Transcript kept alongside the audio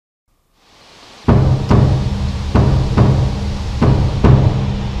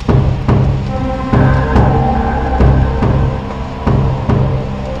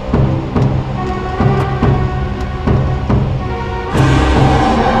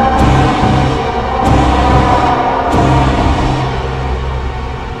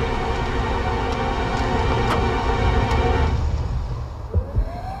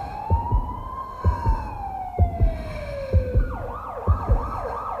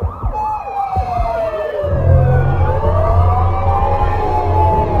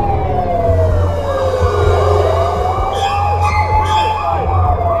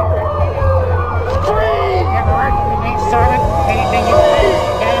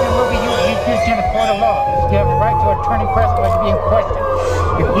attorney present was being questioned.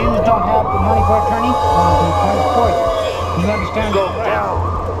 If you don't have the money for attorney, one will be appointed for you. You understand? Go down.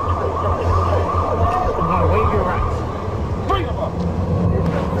 You want to waive your rights. Bring them up.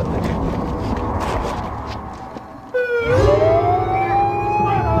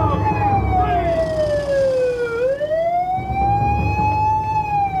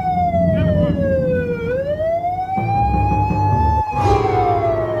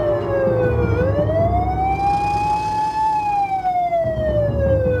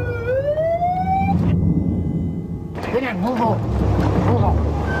 Move on. Move on.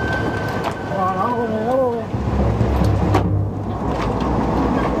 Come on, over.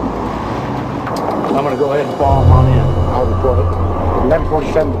 I'm going to go ahead and follow them on in. I'll report it.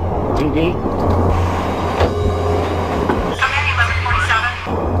 1147 PD. Come in,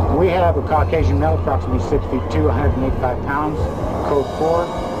 1147. We have a Caucasian male, approximately 6 feet 2, 185 pounds. Code 4.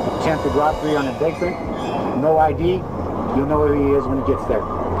 Attempted robbery on a vagrant. No ID. You'll know where he is when he gets there.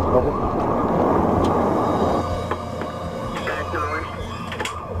 Over.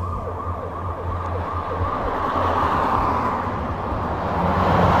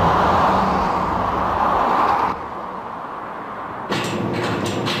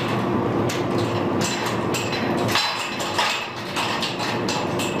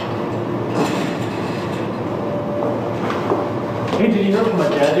 Hey, did you hear from my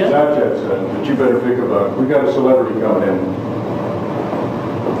dad yet? Not yet, son, but you better pick him up. We got a celebrity coming in.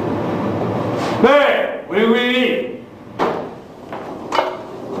 Hey, what do we need?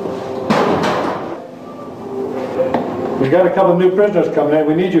 We got a couple of new prisoners coming in.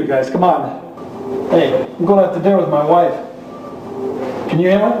 We need you guys. Come on. Hey, I'm going out to dinner with my wife. Can you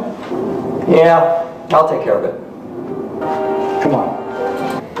handle it? Yeah, I'll take care of it. Come on.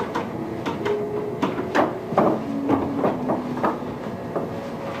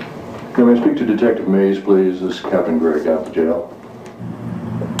 Can I speak to Detective Mays, please? This is Captain Greg out of jail.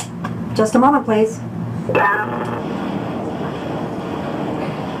 Just a moment, please.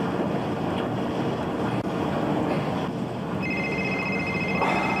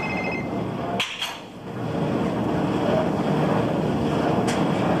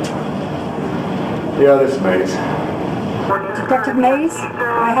 Yeah, this is Mays. Detective Mays,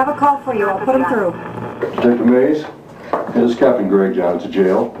 I have a call for you. I'll put him through. Detective Mays? This is Captain Greg down at the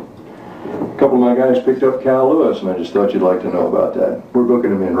jail. A couple of my guys picked up Cal Lewis, and I just thought you'd like to know about that. We're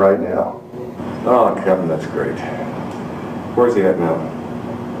booking him in right now. Oh, Kevin, that's great. Where's he at now?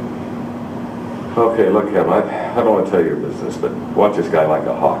 Okay, look, Kevin, I don't want to tell you your business, but watch this guy like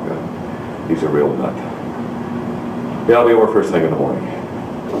a hawk. He's a real nut. Yeah, I'll be over first thing in the morning.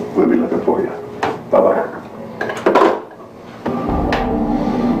 We'll be looking for you. Bye-bye.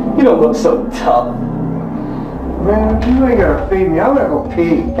 You don't look so tough. Man, you ain't gonna feed me. I'm gonna go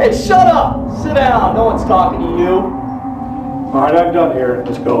pee. Hey, shut up! Sit down. No one's talking to you. All right, I'm done here.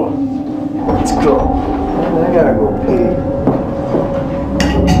 Let's go. Let's go. Man, I gotta go pee.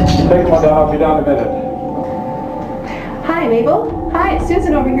 Take one down. I'll be down in a minute. Hi, Mabel. Hi, it's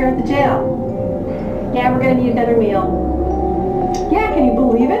Susan over here at the jail. Yeah, we're gonna need another meal. Yeah, can you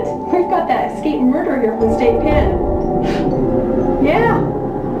believe it? We've got that escaped murderer here from the state pen. Yeah,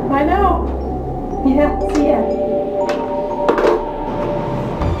 I know. Yeah, see ya.